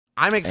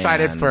I'm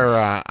excited for,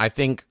 I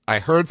think I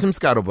heard some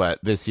scuttlebutt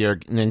this year.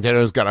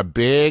 Nintendo's got a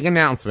big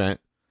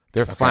announcement.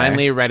 They're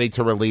finally ready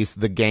to release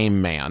the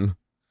Game Man.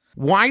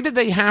 Why did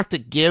they have to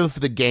give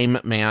the Game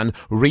Man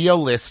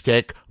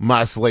realistic,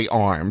 muscly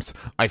arms?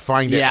 I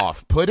find it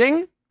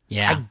off-putting.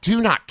 Yeah. I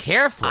do not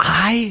care for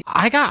it.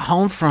 I got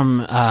home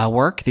from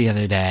work the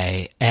other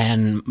day,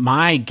 and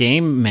my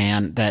Game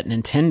Man that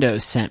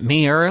Nintendo sent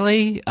me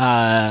early,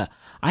 I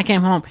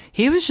came home.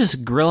 He was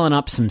just grilling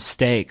up some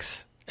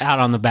steaks out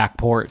on the back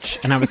porch,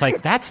 and I was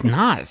like, that's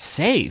not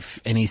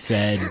safe. And he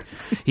said,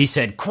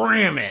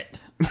 cram it.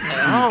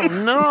 Oh,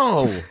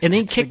 no. And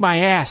he kicked my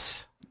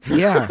ass.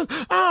 Yeah.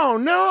 Oh,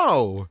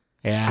 no.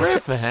 Yeah.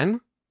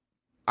 Griffin.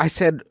 I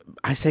said,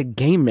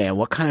 Game Man,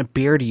 what kind of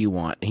beer do you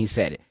want? And he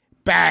said,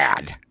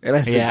 bad. And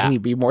I said, can you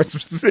be more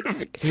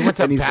specific? He wants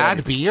a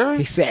bad beer?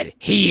 He said,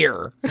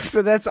 here.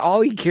 So that's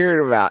all he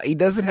cared about. He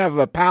doesn't have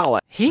a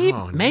palate. He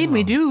made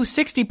me do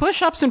 60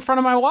 push-ups in front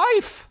of my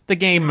wife, the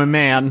Game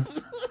Man.